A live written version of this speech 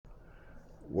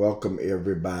Welcome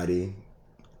everybody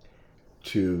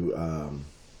to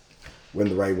When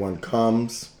the Right One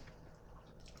Comes.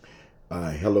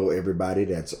 Hello everybody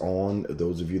that's on.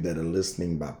 Those of you that are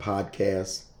listening by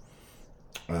podcast,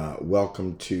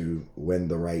 welcome to When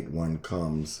the Right One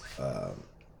Comes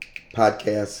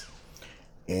podcast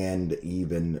and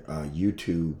even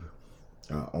YouTube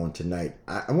on tonight.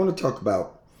 I want to talk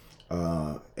about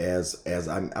as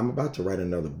I'm about to write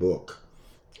another book.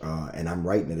 And I'm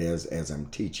writing it as I'm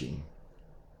teaching.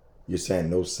 You're saying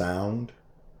no sound?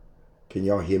 Can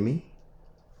y'all hear me?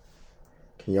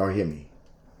 Can y'all hear me?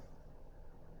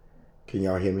 Can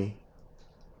y'all hear me?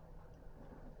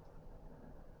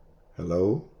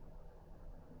 Hello?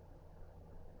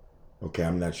 Okay,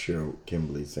 I'm not sure.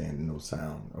 Kimberly's saying no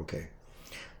sound. Okay.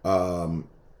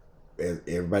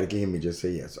 Everybody can hear me, just say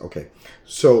yes. Okay.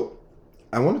 So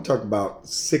I want to talk about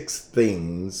 6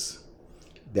 things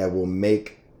that will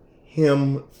make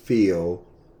him feel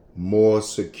more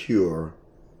secure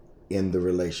in the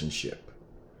relationship.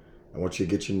 I want you to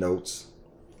get your notes.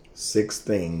 6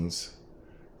 things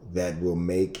that will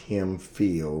make him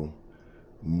feel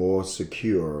more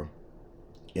secure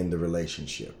in the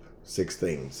relationship. 6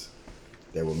 things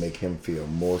that will make him feel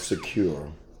more secure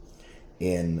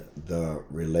in the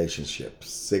relationship.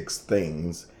 6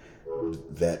 things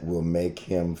that will make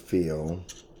him feel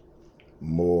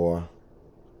more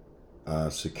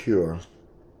secure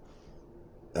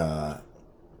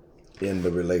in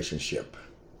the relationship.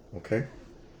 Okay?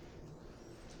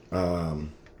 All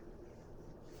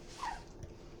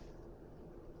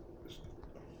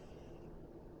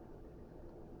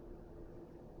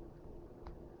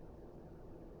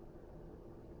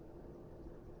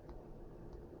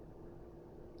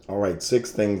right,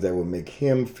 6 things that will make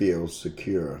him feel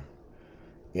secure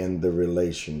in the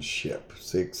relationship.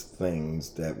 6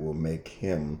 things that will make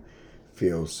him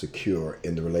feel secure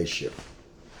in the relationship.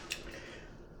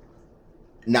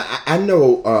 Now, I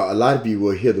know a lot of you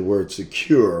will hear the word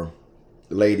secure,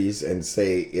 ladies, and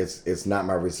say it's not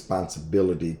my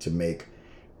responsibility to make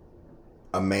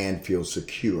a man feel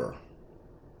secure,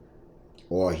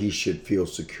 or he should feel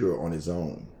secure on his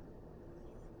own.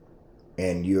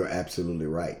 And you're absolutely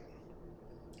right.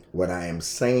 What I am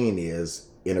saying is,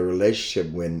 in a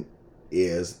relationship, when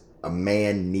is a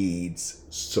man needs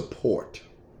support.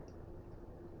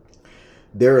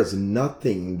 There is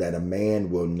nothing that a man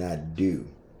will not do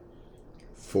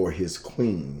for his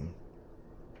queen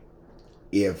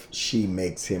if she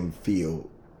makes him feel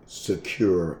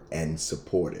secure and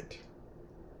supported.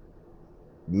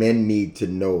 Men need to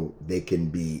know they can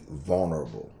be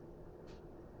vulnerable.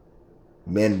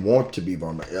 Men want to be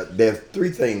vulnerable. There are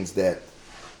 3 things that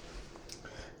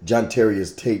John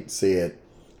Terrius Tate said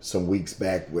some weeks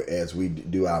back as we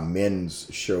do our men's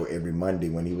show every Monday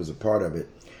when he was a part of it.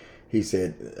 He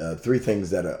said 3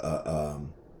 things that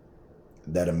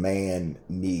a man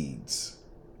needs.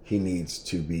 He needs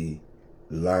to be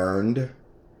learned,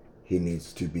 he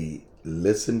needs to be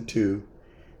listened to,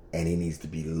 and he needs to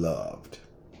be loved.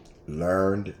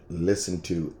 Learned, listened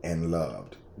to, and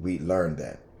loved. We learned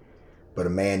that. But a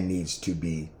man needs to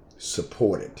be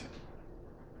supported.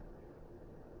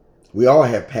 We all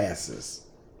have passes.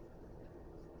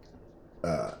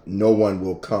 No one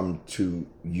will come to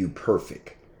you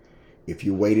perfect. If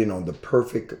you're waiting on the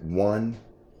perfect one,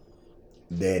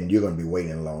 then you're going to be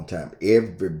waiting a long time.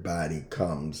 Everybody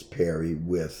comes, Perry,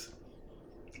 with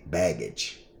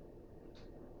baggage.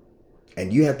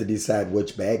 And you have to decide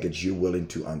which baggage you're willing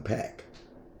to unpack.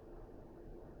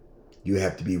 You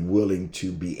have to be willing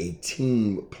to be a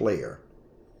team player.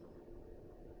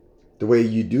 The way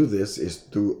you do this is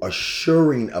through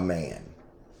assuring a man,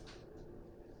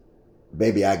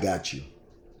 baby, I got you.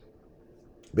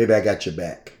 Baby, I got your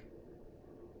back.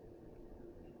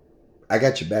 I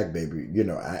got your back, baby. You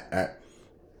know,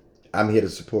 I'm here to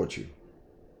support you.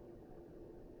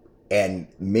 And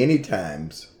many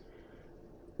times,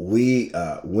 we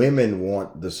women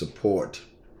want the support,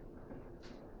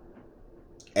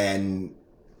 and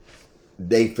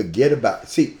they forget about.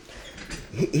 See,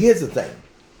 here's the thing.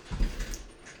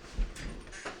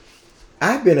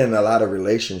 I've been in a lot of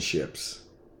relationships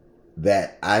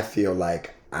that I feel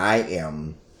like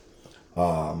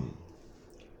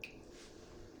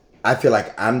I feel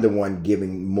like I'm the one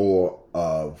giving more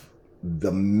of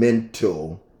the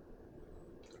mental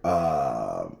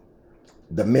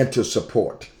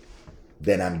support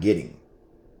than I'm getting.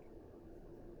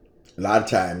 A lot of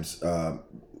times,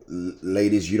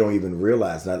 ladies, you don't even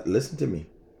realize. Now, listen to me.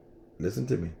 Listen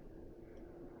to me.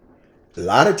 A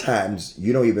lot of times,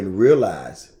 you don't even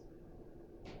realize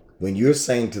when you're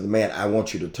saying to the man, I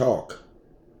want you to talk,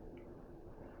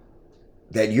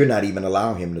 that you're not even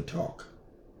allowing him to talk.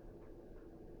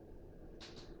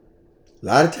 A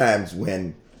lot of times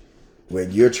when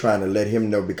you're trying to let him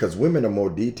know, because women are more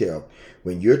detailed,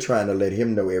 when you're trying to let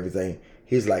him know everything,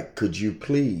 he's like, could you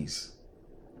please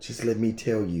just let me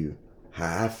tell you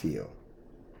how I feel,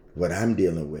 what I'm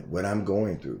dealing with, what I'm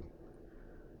going through.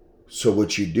 So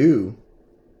what you do,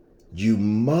 you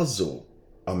muzzle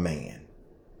a man.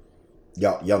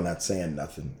 Y'all not saying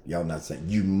nothing. Y'all not saying.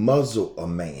 You muzzle a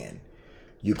man.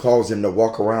 You cause him to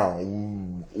walk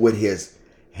around with his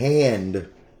hand,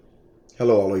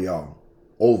 hello all of y'all,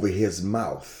 over his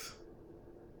mouth.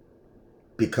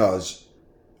 Because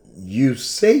you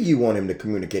say you want him to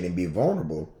communicate and be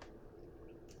vulnerable.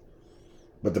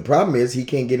 But the problem is he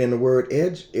can't get in the word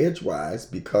edgewise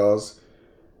because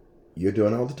you're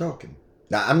doing all the talking.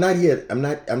 Now I'm not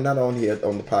on here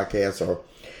on the podcast or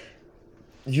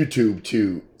YouTube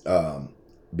to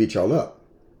beat y'all up.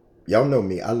 Y'all know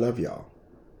me. I love y'all.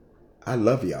 I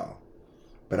love y'all.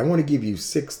 But I want to give you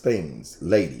 6 things,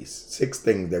 ladies, 6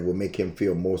 things that will make him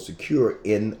feel more secure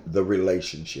in the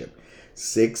relationship.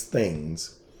 6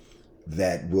 things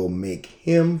that will make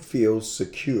him feel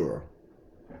secure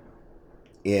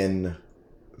in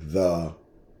the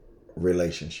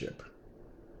relationship.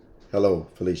 Hello,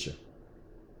 Felicia.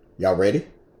 Y'all ready?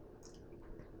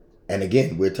 And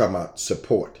again, we're talking about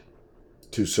support.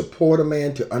 To support a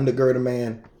man, to undergird a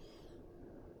man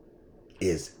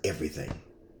is everything.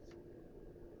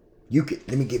 Let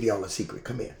me give y'all a secret.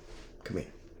 Come here.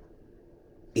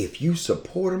 If you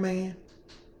support a man,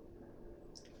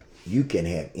 you can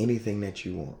have anything that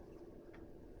you want.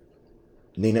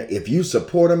 Nina, if you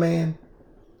support a man,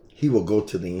 he will go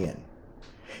to the end.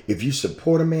 If you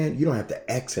support a man, you don't have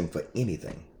to ask him for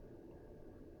anything.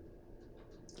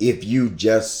 If you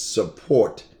just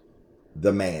support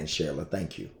the man, Sheila,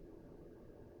 thank you.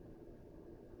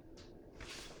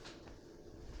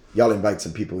 Y'all invite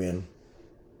some people in.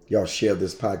 Y'all share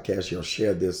this podcast. Y'all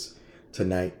share this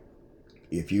tonight.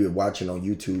 If you're watching on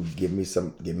YouTube, give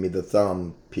me the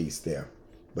thumb piece there.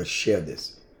 But share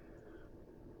this.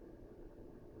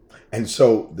 And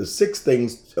so the 6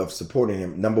 things of supporting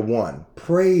him. Number 1,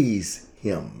 praise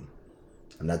him.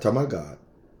 I'm not talking about God.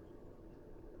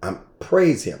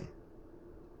 Praise him.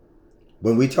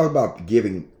 When we talk about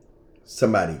giving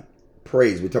somebody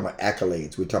praise, we're talking about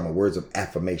accolades. We're talking about words of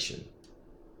affirmation.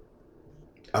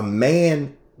 A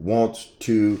man wants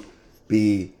to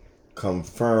be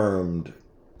confirmed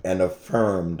and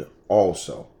affirmed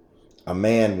also. A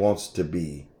man wants to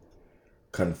be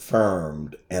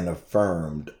confirmed and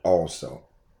affirmed also.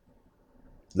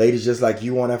 Ladies, just like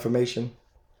you want affirmation,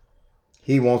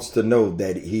 he wants to know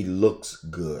that he looks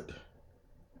good.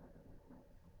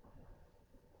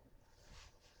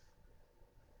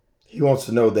 He wants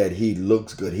to know that he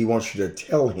looks good. He wants you to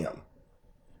tell him.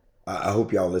 I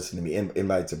hope y'all listen to me.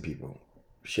 Invite some people.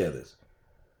 Share this.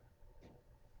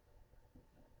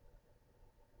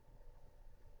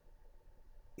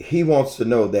 He wants to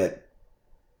know that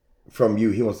from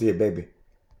you. He wants to hear, baby,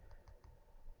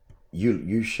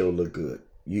 you sure look good.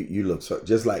 You look so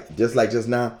just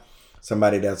now.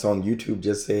 Somebody that's on YouTube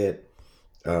just said,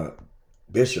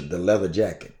 Bishop, the leather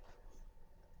jacket.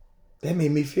 That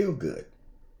made me feel good.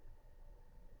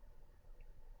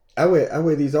 I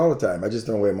wear these all the time. I just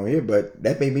don't wear them on here, but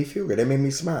that made me feel good. That made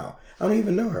me smile. I don't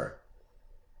even know her.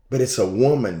 But it's a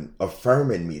woman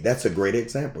affirming me. That's a great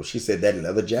example. She said that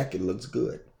leather jacket looks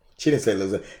good. She didn't say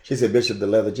leather. She said, Bishop, the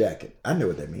leather jacket. I know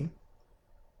what that means.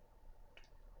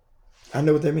 I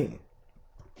know what that means.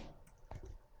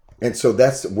 And so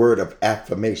that's the word of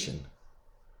affirmation.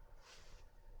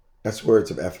 That's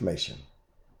words of affirmation.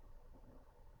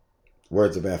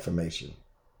 Words of affirmation.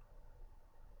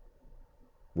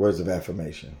 Words of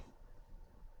affirmation.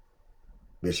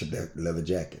 Bishop, that leather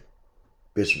jacket.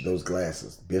 Bishop, those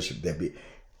glasses. Bishop, that be.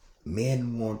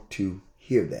 Men want to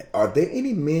hear that. Are there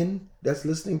any men that's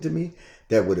listening to me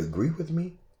that would agree with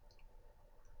me?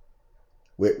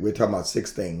 We're talking about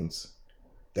 6 things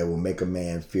that will make a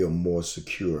man feel more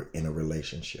secure in a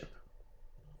relationship.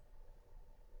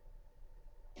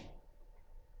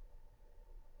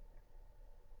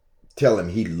 Tell him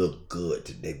he looked good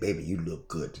today. Baby, you look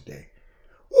good today.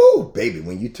 Oh, baby,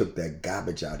 when you took that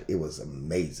garbage out, it was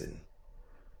amazing.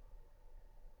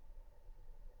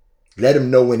 Let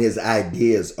him know when his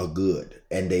ideas are good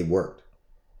and they work.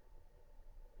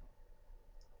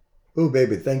 Oh,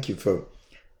 baby, thank you for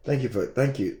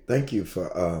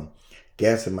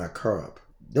gassing my car up.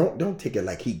 Don't take it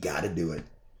like he got to do it.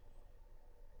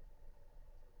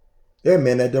 There are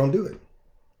men that don't do it.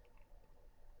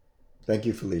 Thank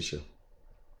you, Felicia.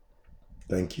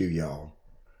 Thank you, y'all.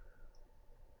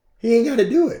 He ain't got to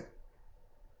do it.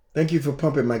 Thank you for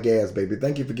pumping my gas, baby.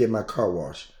 Thank you for getting my car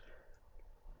washed.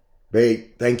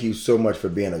 Babe, thank you so much for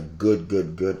being a good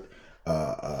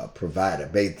provider.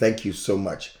 Babe, thank you so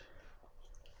much.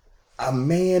 A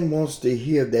man wants to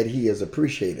hear that he is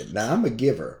appreciated. Now, I'm a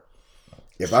giver.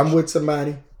 If I'm with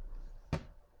somebody,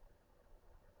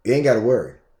 you ain't got to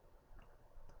worry.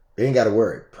 You ain't got to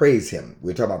worry. Praise him.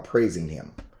 We're talking about praising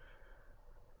him.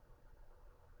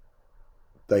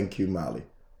 Thank you, Molly.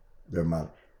 Molly.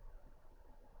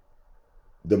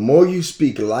 The more you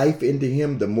speak life into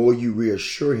him, the more you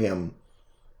reassure him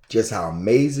just how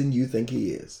amazing you think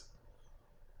he is.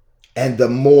 And the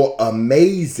more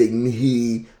amazing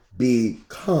he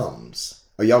becomes.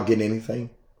 Are y'all getting anything?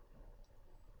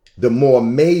 The more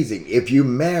amazing. If you're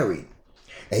married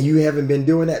and you haven't been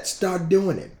doing that, start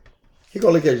doing it. He's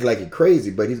going to look at you like you're crazy,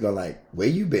 but he's going to like, where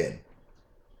you been?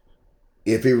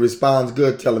 If he responds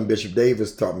good, tell him Bishop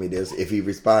Davis taught me this. If he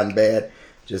responds bad,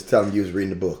 just tell him you was reading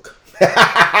the book.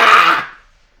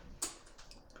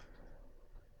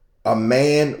 A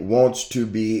man wants to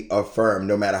be affirmed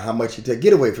no matter how much he takes.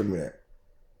 Get away from there.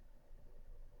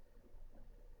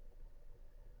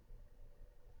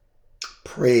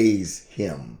 Praise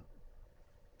him.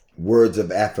 Words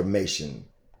of affirmation.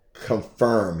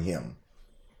 Confirm him.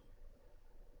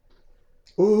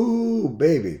 Ooh,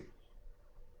 baby.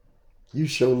 You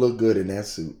sure look good in that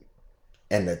suit.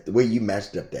 And the way you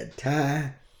matched up that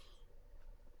tie.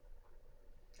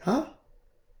 Huh?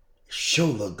 Sure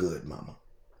look good, mama.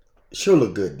 Sure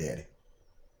look good, daddy.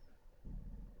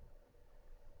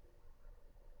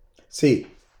 See,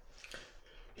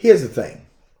 here's the thing.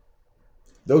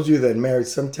 Those of you that are married,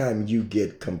 sometimes you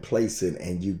get complacent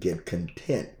and you get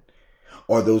content.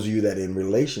 Or those of you that are in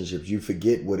relationships, you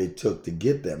forget what it took to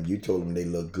get them. You told them they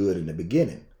look good in the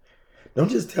beginning. Don't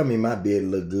just tell me my beard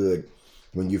looked good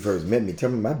when you first met me. Tell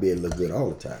me my beard looked good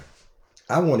all the time.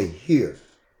 I want to hear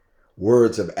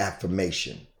words of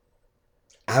affirmation.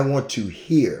 I want to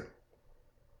hear,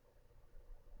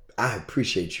 I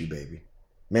appreciate you, baby.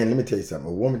 Man, let me tell you something.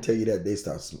 A woman tell you that,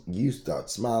 you start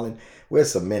smiling.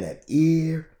 Where's some men at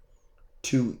ear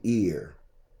to ear?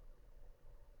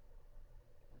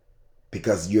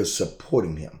 Because you're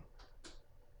supporting him.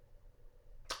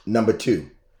 Number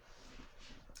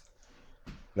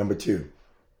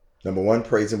one,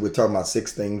 praise him. We're talking about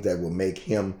 6 things that will make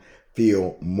him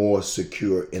feel more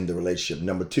secure in the relationship.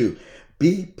 Number 2,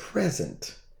 be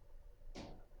present.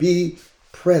 Be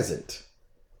present.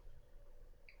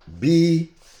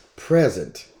 Be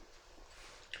present.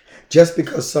 Just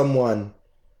because someone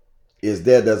is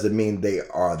there doesn't mean they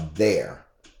are there.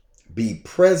 Be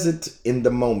present in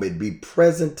the moment. Be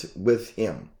present with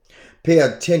him. Pay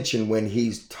attention when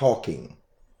he's talking.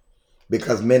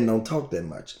 Because men don't talk that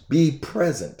much. Be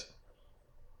present.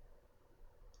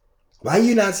 Why are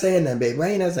you not saying that, baby? Why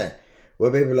are you not saying?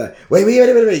 Well, baby, like,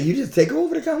 wait. You just take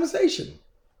over the conversation.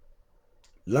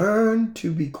 Learn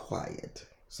to be quiet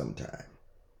sometime.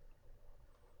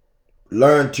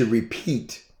 Learn to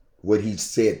repeat what he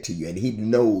said to you. And he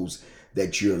knows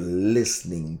that you're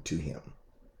listening to him.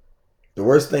 The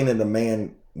worst thing in a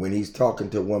man when he's talking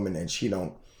to a woman and she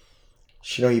don't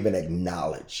even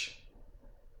acknowledge.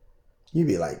 You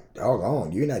be like,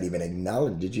 doggone, you're not even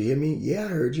acknowledging. Did you hear me? Yeah, I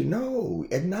heard you. No,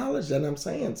 acknowledge that I'm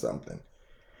saying something.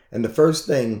 And the first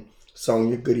thing,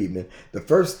 Sonia, good evening. The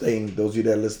first thing, those of you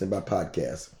that are listening by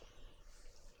podcast,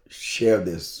 share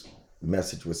this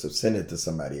message with them, send it to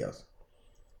somebody else.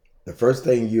 The first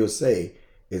thing you'll say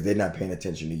is they're not paying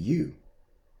attention to you.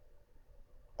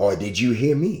 Or did you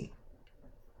hear me?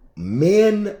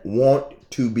 Men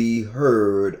want to be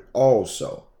heard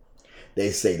also.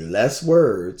 They say less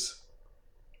words,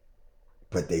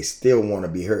 but they still want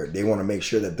to be heard. They want to make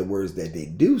sure that the words that they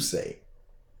do say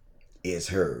is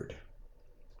heard.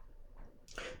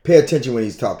 Pay attention when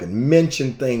he's talking.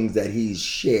 Mention things that he's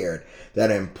shared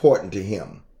that are important to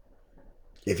him.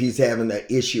 If he's having an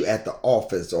issue at the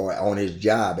office or on his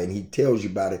job and he tells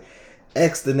you about it,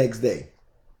 ask the next day.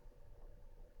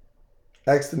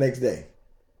 Ask the next day.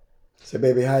 Say,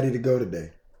 baby, how did it go today?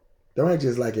 Don't act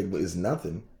just like it was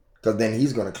nothing, because then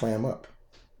he's going to clam up.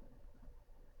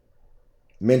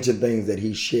 Mention things that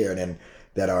he shared and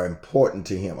that are important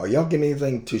to him. Are y'all getting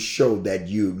anything to show that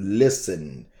you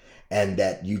listen and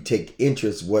that you take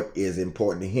interest what is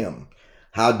important to him?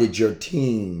 How did your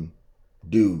team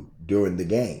do during the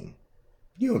game?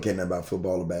 You don't care nothing about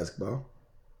football or basketball.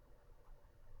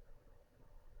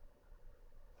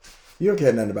 You don't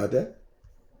care nothing about that.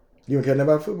 You don't care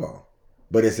nothing about football.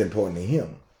 But it's important to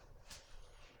him.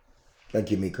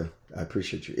 Thank you, Mika. I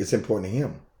appreciate you. It's important to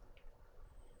him.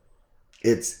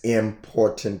 It's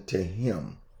important to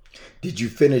him. Did you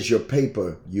finish your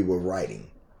paper you were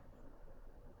writing?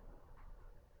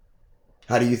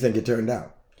 How do you think it turned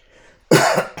out?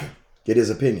 Get his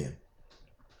opinion.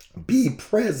 Be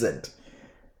present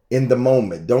in the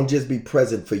moment. Don't just be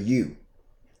present for you.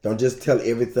 Don't just tell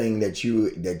everything that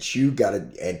you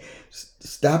gotta, and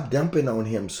stop dumping on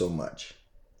him so much.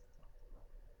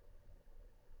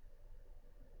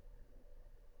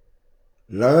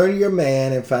 Learn your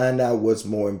man and find out what's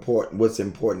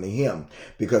important to him,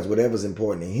 because whatever's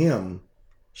important to him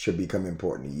should become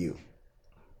important to you.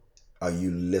 Are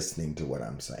you listening to what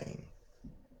I'm saying?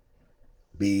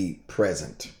 Be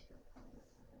present.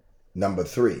 Number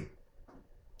 3,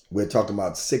 we're talking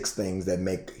about 6 things that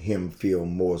make him feel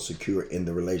more secure in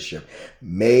the relationship.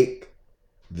 Make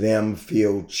them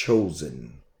feel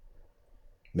chosen.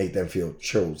 Make them feel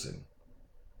chosen.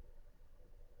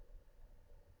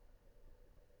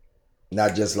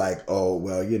 Not just like, oh,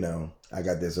 well, I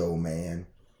got this old man.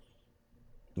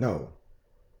 No.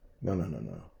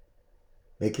 No.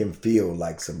 Make him feel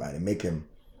like somebody. Make him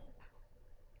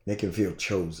feel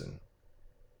chosen.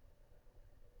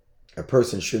 A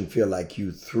person shouldn't feel like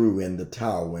you threw in the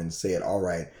towel and said, all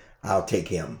right, I'll take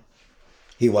him.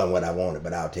 He wasn't what I wanted,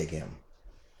 but I'll take him.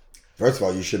 First of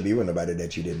all, you shouldn't be with nobody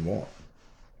that you didn't want.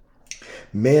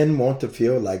 Men want to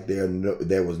feel like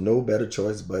there was no better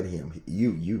choice but him.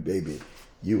 You baby,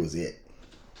 you was it.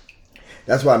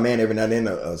 That's why man every now and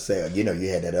then say, you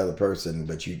had that other person,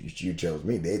 but you chose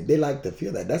me. They like to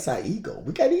feel that. That's our ego.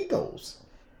 We got egos.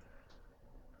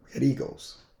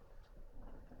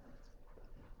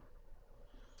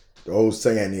 The old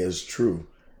saying is true.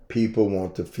 People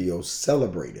want to feel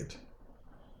celebrated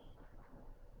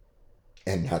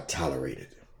and not tolerated.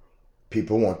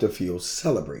 People want to feel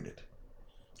celebrated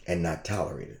and not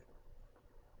tolerated.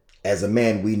 As a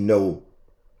man, we know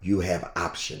you have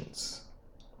options.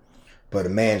 But a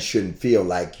man shouldn't feel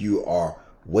like you are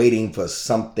waiting for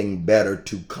something better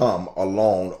to come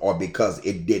along, or because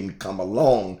it didn't come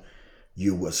along,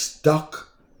 you were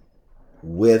stuck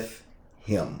with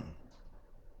him.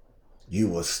 You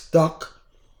were stuck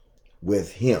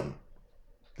with him.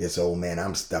 This old man,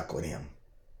 I'm stuck with him.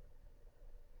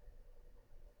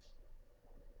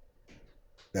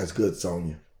 That's good,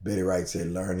 Sonia. Betty Wright said,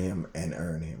 learn him and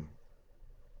earn him.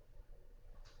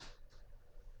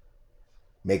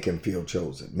 Make him feel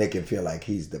chosen. Make him feel like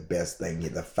he's the best thing,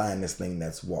 the finest thing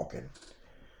that's walking.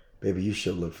 Baby, you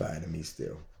sure look fine to me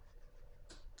still.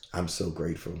 I'm so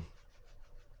grateful.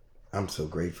 I'm so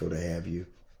grateful to have you.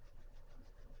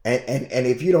 And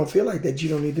if you don't feel like that, you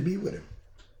don't need to be with him.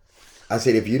 I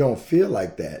said, if you don't feel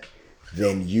like that,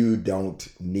 then you don't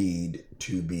need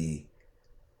to be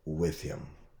with him.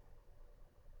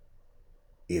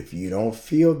 If you don't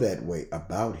feel that way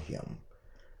about him,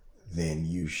 then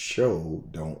you sure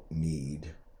don't need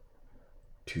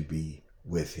to be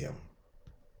with him.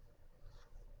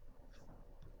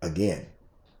 Again,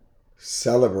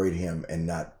 celebrate him and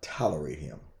not tolerate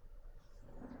him.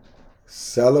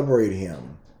 Celebrate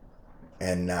him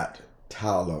and not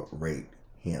tolerate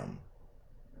him.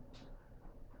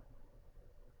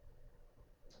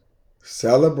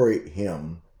 Celebrate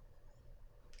him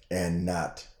and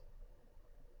not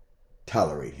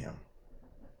tolerate him.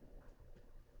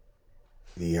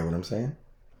 You hear what I'm saying?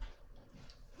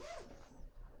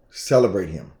 Celebrate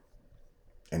him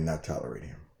and not tolerate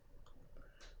him.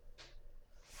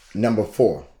 Number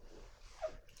 4,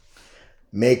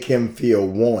 make him feel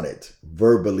wanted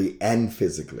verbally and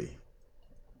physically.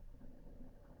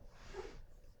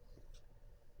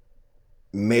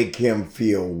 Make him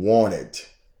feel wanted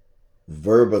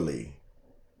verbally.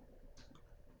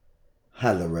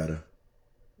 Hi, Loretta.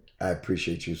 I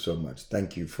appreciate you so much.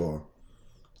 Thank you for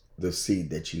the seed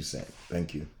that you sent.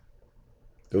 Thank you.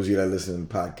 Those of you that listen to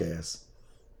the podcast,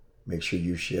 make sure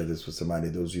you share this with somebody.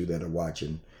 Those of you that are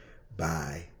watching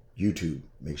by YouTube,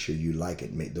 make sure you like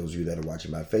it. Those of you that are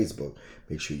watching by Facebook,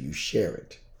 make sure you share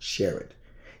it. Share it.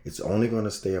 It's only going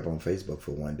to stay up on Facebook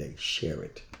for one day. Share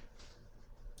it.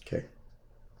 Okay?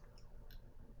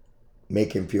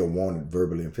 Make him feel wanted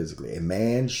verbally and physically. A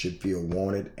man should feel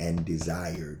wanted and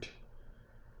desired.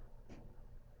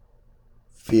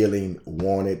 Feeling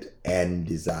wanted and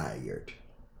desired.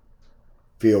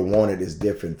 Feel wanted is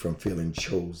different from feeling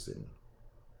chosen.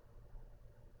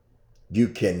 You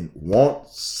can want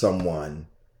someone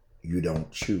you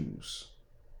don't choose.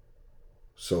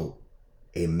 So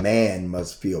a man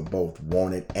must feel both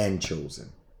wanted and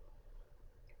chosen.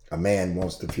 A man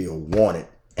wants to feel wanted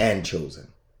and chosen.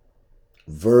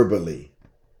 Verbally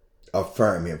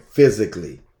affirm him.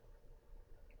 Physically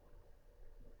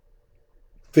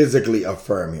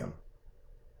affirm him.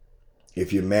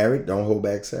 If you're married, don't hold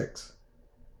back sex.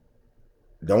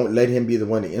 Don't let him be the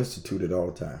one to institute it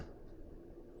all the time.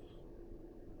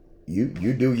 You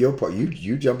do your part.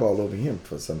 You jump all over him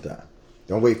for some time.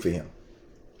 Don't wait for him.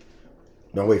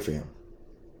 Don't wait for him.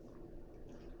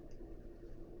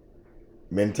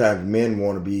 Many times men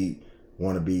want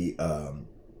to be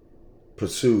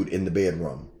pursued in the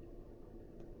bedroom.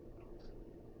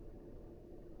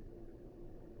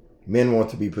 Men want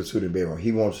to be pursued in the bedroom.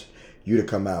 He wants you to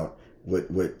come out with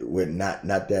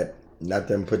not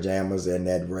them pajamas and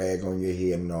that rag on your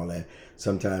head and all that.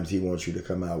 Sometimes he wants you to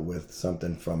come out with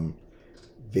something from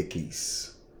Vicky's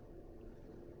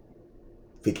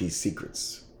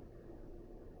Secrets.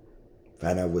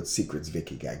 Find out what secrets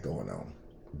Vicky got going on.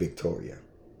 Victoria.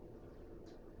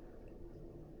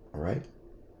 All right?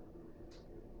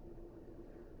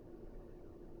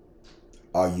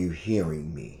 Are you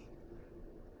hearing me?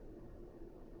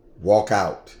 Walk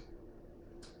out.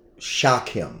 Shock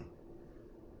him.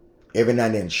 Every now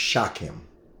and then, shock him.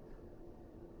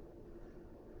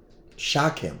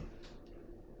 Shock him.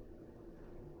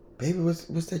 Baby, what's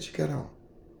that you got on?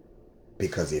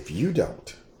 Because if you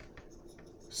don't,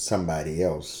 somebody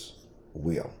else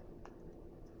will.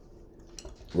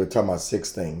 We're talking about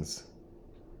 6 things.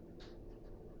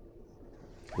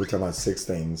 We're talking about 6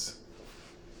 things.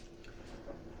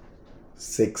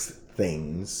 6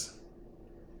 things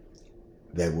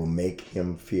that will make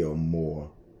him feel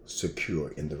more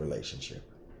secure in the relationship.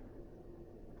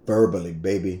 Verbally,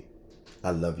 baby, I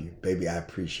love you. Baby, I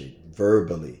appreciate you.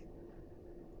 Verbally,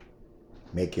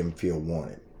 make him feel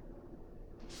wanted.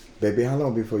 Baby, how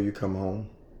long before you come home?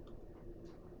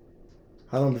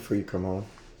 How long before you come home?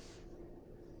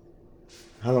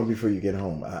 How long before you get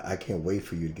home? I can't wait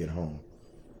for you to get home.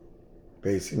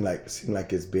 Baby, it seems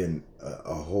like it's been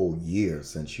a whole year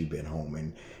since you've been home,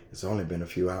 and it's only been a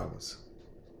few hours.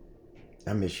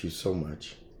 I miss you so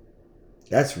much.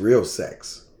 That's real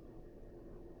sex.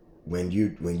 When you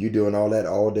doing all that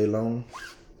all day long.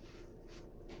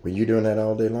 When you doing that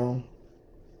all day long.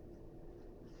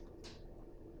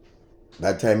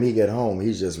 By the time he get home,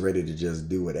 he's just ready to just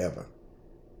do whatever.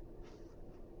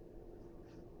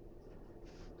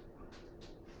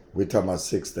 We're talking about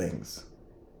 6 things.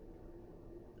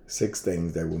 6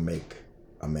 things that will make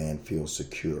a man feel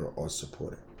secure or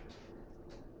supported.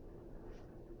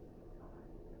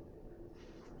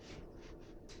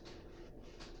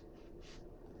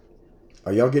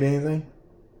 Are y'all getting anything?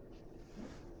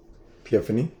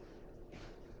 Epiphany?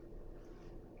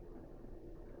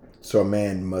 So a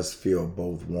man must feel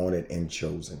both wanted and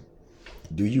chosen.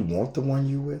 Do you want the one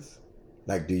you with?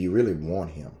 Like, do you really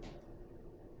want him?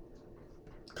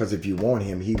 Because if you want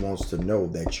him, he wants to know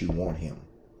that you want him.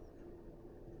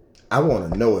 I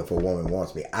want to know if a woman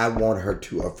wants me. I want her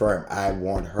to affirm. I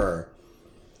want her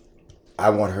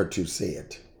to say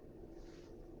it.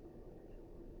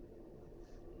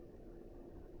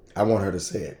 I want her to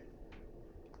say it.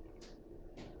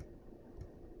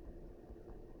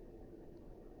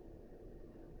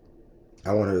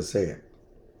 I want her to say it.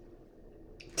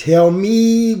 Tell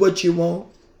me what you want.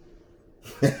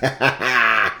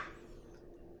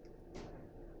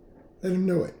 Let him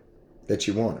know it, that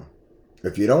you want him.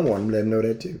 If you don't want him, let him know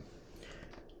that too.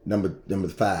 Number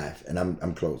 5, and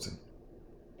I'm closing.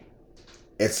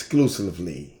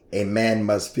 Exclusively, a man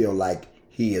must feel like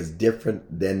he is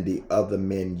different than the other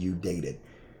men you dated.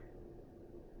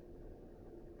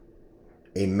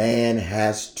 A man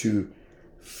has to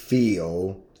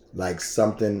feel like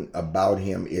something about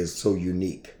him is so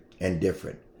unique and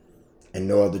different, and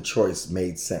no other choice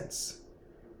made sense.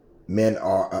 Men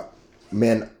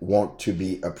want to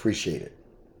be appreciated.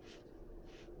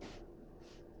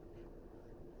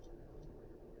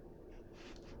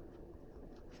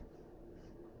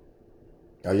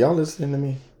 Are y'all listening to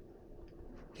me?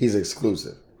 He's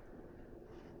exclusive.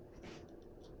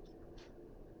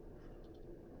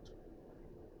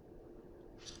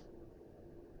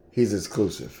 He's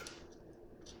exclusive.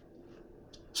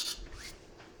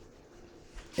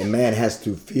 A man has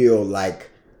to feel like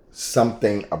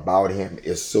something about him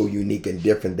is so unique and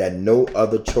different that no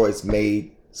other choice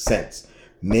made sense.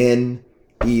 Men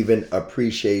even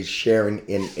appreciate sharing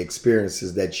in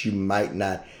experiences that you might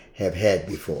not have had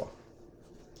before.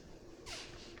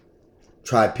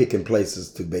 Try picking places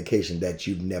to vacation that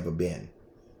you've never been.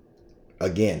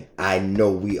 Again, I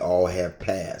know we all have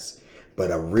past,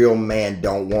 but a real man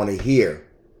don't want to hear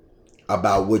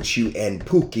about what you and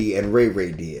Pookie and Ray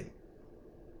Ray did.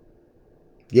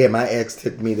 Yeah, my ex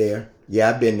took me there. Yeah,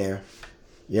 I've been there.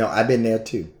 You know, I've been there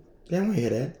too. They don't want to hear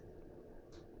that.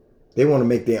 They want to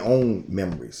make their own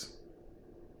memories.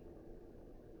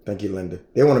 Thank you, Linda.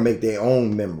 They want to make their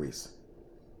own memories.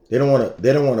 They don't want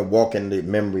to walk in the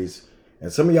memories.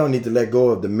 And some of y'all need to let go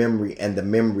of the memory and the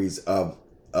memories of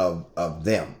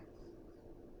them.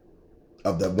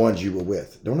 Of the ones you were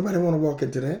with. Don't nobody want to walk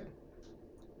into that.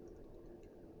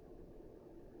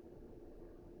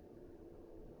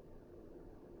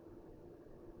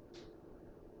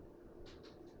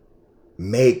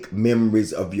 Make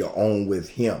memories of your own with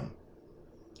him.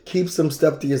 Keep some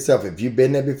stuff to yourself. If you've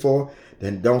been there before,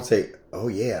 then don't say, "Oh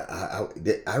yeah,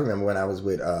 I remember when I was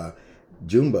with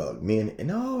Junebug."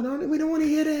 No, we don't want to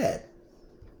hear that.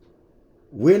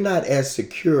 We're not as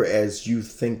secure as you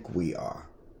think we are.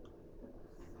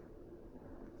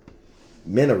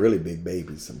 Men are really big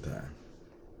babies sometimes.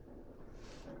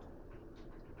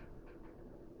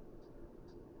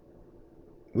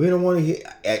 We don't want to hear,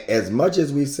 as much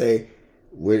as we say,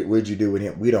 what'd you do with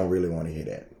him? We don't really want to hear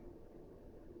that.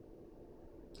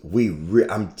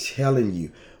 I'm telling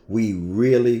you, we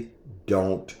really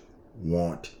don't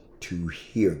want to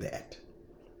hear that.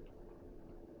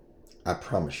 I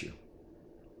promise you.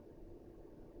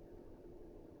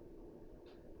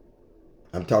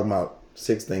 I'm talking about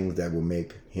 6 things that will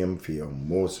make him feel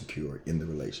more secure in the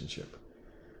relationship.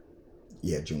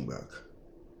 Yeah, Junebug.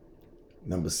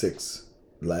 Number 6,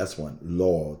 last one,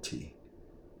 loyalty.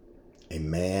 A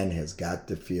man has got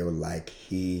to feel like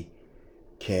he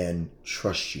can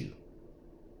trust you.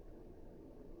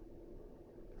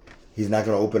 He's not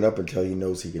going to open up until he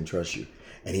knows he can trust you.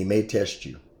 And he may test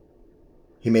you.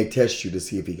 He may test you to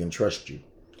see if he can trust you.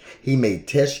 He may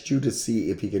test you to see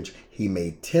if he can. He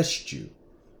may test you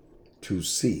to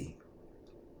see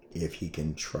if he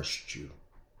can trust you.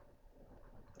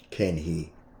 Can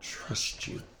he trust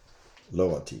you?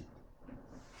 Loyalty.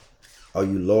 Are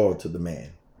you loyal to the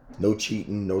man? No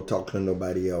cheating, no talking to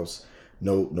nobody else,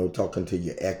 no talking to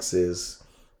your exes.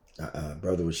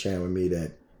 Brother was sharing with me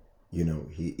that,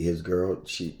 his girl,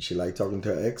 she liked talking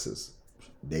to her exes.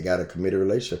 They got a committed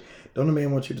relationship. Don't a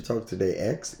man want you to talk to their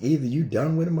ex? Either you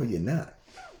done with him or you're not.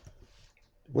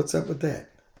 What's up with that?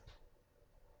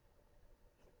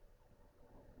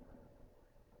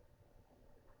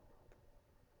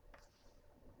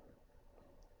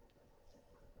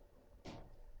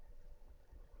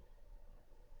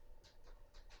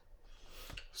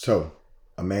 So,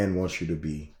 a man wants you to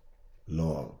be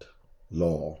loyal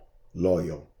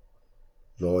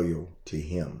to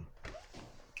him.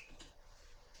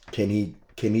 Can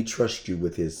he trust you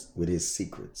with his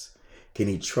secrets? Can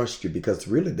he trust you? Because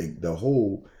really, the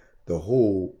whole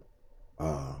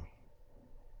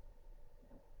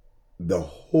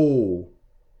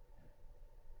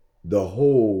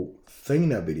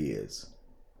thing of it is,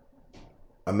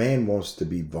 a man wants to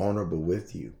be vulnerable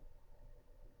with you,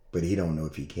 but he don't know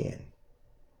if he can.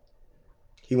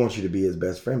 He wants you to be his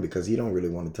best friend because he don't really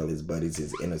want to tell his buddies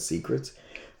his inner secrets.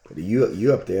 But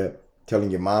you up there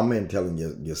telling your mama and telling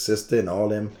your sister and all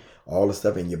the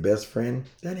stuff, and your best friend,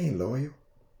 that ain't loyal.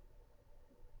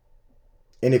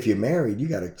 And if you're married, you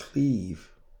got to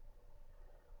cleave.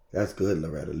 That's good,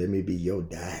 Loretta. Let me be your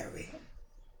diary.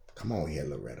 Come on here,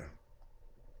 Loretta.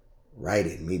 Write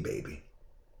in me, baby.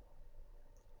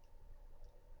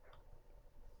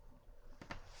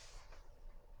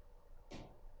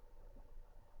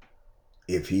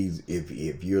 If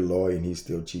you're loyal and he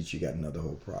still cheats, you got another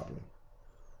whole problem.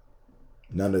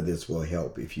 None of this will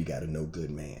help if you got a no good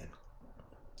man.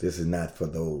 This is not for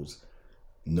those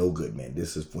no good men.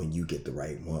 This is when you get the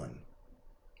right one.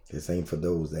 This ain't for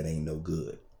those that ain't no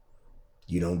good.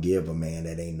 You don't give a man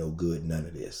that ain't no good none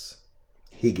of this.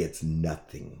 He gets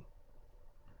nothing.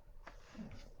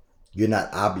 You're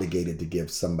not obligated to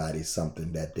give somebody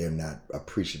something that they're not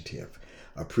appreciative.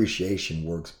 Appreciation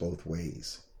works both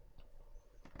ways.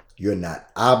 You're not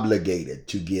obligated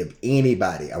to give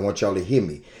anybody, I want y'all to hear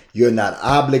me, you're not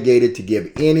obligated to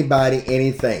give anybody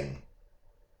anything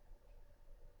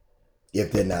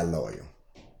if they're not loyal.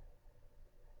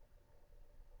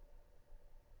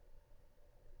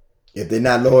 If they're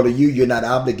not loyal to you, you're not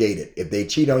obligated. If they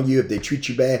cheat on you, if they treat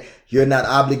you bad, you're not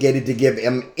obligated to give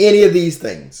them any of these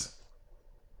things.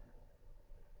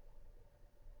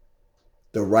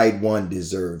 The right one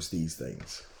deserves these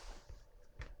things.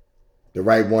 The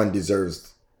right one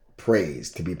deserves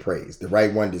praise, to be praised. The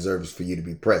right one deserves for you to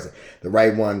be present. The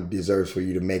right one deserves for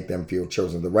you to make them feel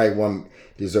chosen. The right one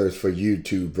deserves for you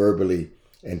to verbally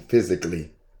and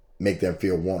physically make them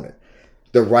feel wanted.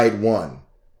 The right one,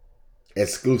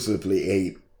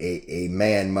 exclusively a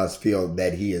man must feel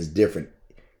that he is different.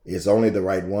 It's only the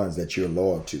right ones that you're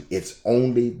loyal to. It's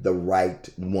only the right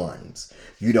ones.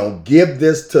 You don't give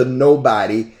this to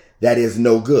nobody that is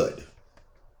no good.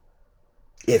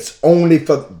 It's only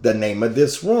for the name of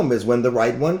this room is when the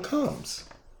right one comes.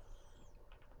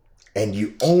 And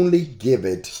you only give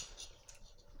it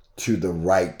to the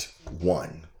right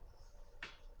one.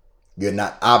 You're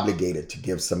not obligated to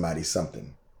give somebody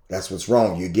something. That's what's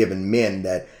wrong. You're giving men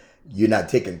that you're not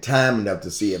taking time enough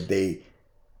to see if they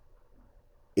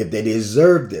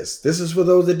deserve this. This is for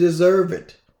those that deserve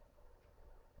it.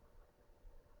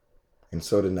 And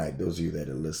so tonight, those of you that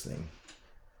are listening,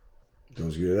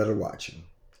 those of you that are watching,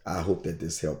 I hope that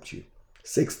this helped you.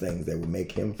 6 things that will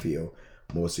make him feel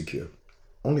more secure.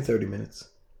 Only 30 minutes.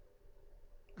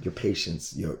 Your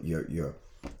patience, you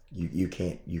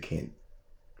can't.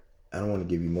 I don't want to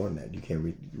give you more than that.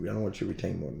 I don't want you to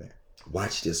retain more than that.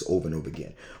 Watch this over and over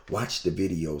again. Watch the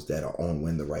videos that are on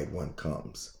When the Right One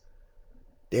Comes.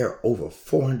 There are over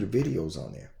 400 videos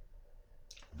on there.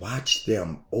 Watch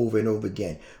them over and over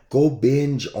again. Go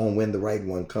binge on When the Right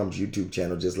One Comes YouTube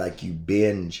channel, just like you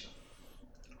binge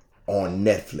on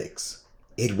Netflix.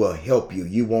 It will help you.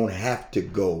 You won't have to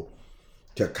go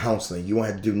to counseling. You won't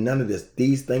have to do none of this.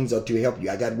 These things are to help you.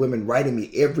 I got women writing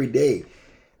me every day.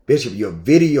 Bishop, your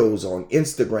videos on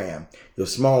Instagram, your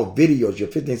small videos, your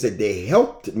 15 said they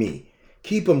helped me.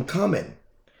 Keep them coming.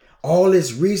 All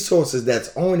these resources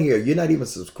that's on here. You're not even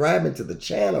subscribing to the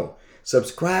channel.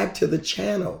 Subscribe to the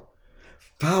channel.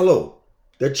 Follow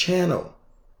the channel.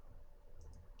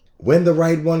 When the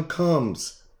Right One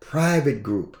Comes, private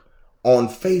group on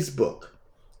Facebook.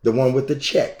 The one with the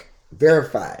check,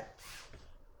 verified.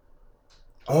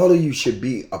 All of you should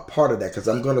be a part of that because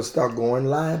I'm going to start going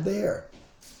live there.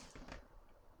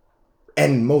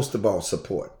 And most of all,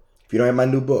 support. If you don't have my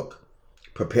new book,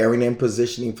 Preparing and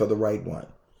Positioning for the Right One,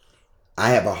 I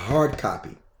have a hard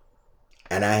copy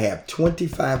and I have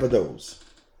 25 of those.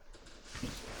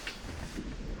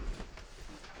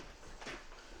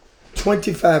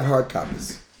 25 hard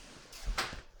copies.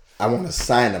 I want to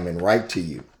sign them and write to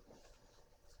you.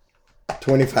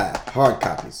 25 hard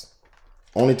copies.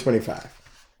 Only 25.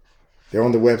 They're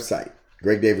on the website,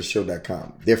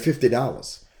 GregDavisShow.com. They're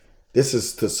 $50. This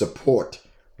is to support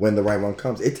When the Right One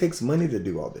Comes. It takes money to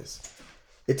do all this.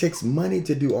 It takes money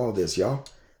to do all this, y'all.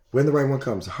 When the Right One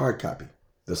Comes, hard copy.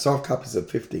 The soft copies are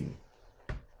 $15.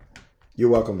 You're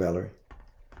welcome, Valerie.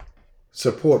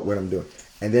 Support what I'm doing.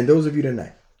 And then those of you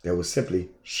tonight that will simply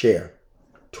share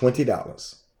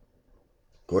 $20.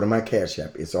 Go to my Cash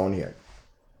App. It's on here.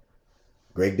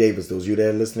 Greg Davis, those of you that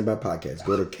are listening to my podcast,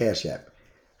 go to Cash App.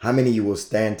 How many of you will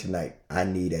stand tonight? I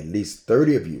need at least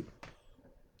 30 of you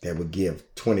that would give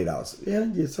 $20.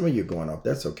 Yeah, some of you are going off.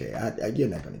 That's okay. You're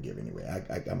not going to give anyway.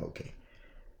 I'm okay.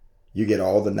 You get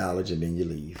all the knowledge and then you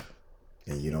leave.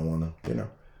 And you don't want to,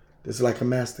 This is like a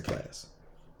masterclass.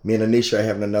 Me and Anisha are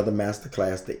having another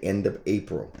masterclass the end of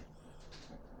April.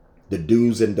 The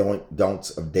do's and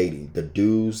don'ts of dating. The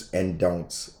do's and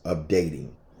don'ts of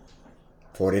dating.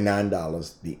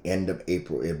 $49, the end of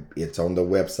April. It's on the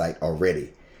website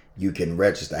already. You can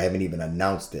register. I haven't even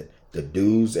announced it. The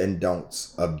do's and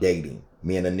don'ts of dating.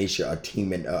 Me and Anisha are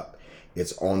teaming up.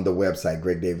 It's on the website,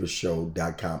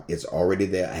 GregDavisShow.com. It's already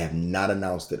there. I have not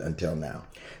announced it until now.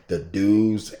 The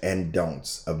do's and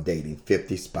don'ts of dating.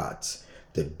 50 spots.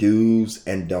 The do's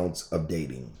and don'ts of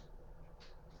dating.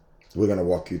 We're going to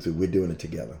walk you through. We're doing it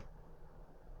together.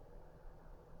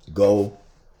 Go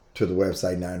to the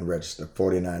website now and register.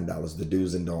 $49. The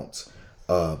do's and don'ts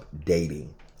of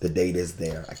dating. The date is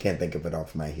there. I can't think of it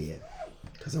off my head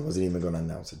because I wasn't even going to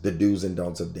announce it. The do's and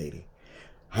don'ts of dating.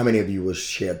 How many of you will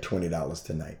share $20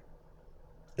 tonight?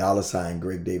 $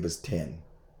 Greg Davis 10.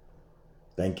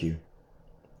 Thank you.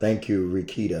 Thank you,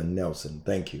 Rikita Nelson.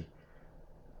 Thank you.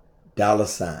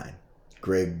 $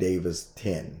 Greg Davis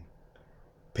 10.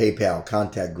 PayPal,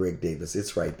 contact Greg Davis.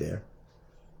 It's right there.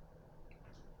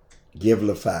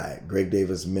 Givelify, Greg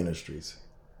Davis Ministries.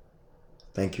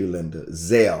 Thank you, Linda.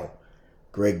 Zelle,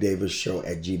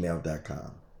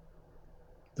 GregDavisShow@gmail.com.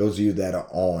 Those of you that are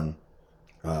on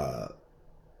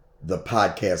the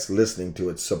podcast listening to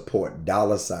it, support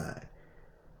 $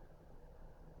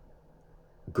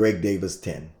 Greg Davis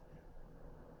 10.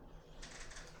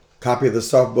 Copy of the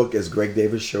soft book is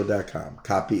GregDavisShow.com.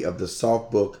 Copy of the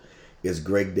soft book is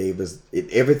Greg Davis.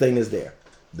 Everything is there.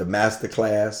 The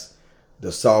masterclass,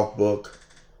 the soft book,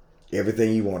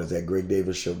 everything you want is at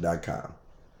GregDavisShow.com.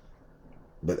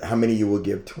 But how many of you will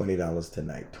give $20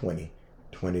 tonight?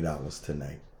 $20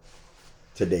 tonight.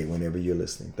 Today, whenever you're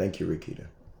listening. Thank you, Rikita.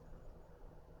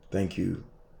 Thank you.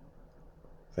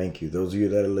 Thank you. Those of you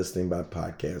that are listening by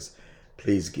podcast,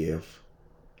 please give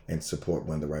and support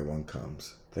When the Right One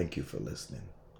Comes. Thank you for listening.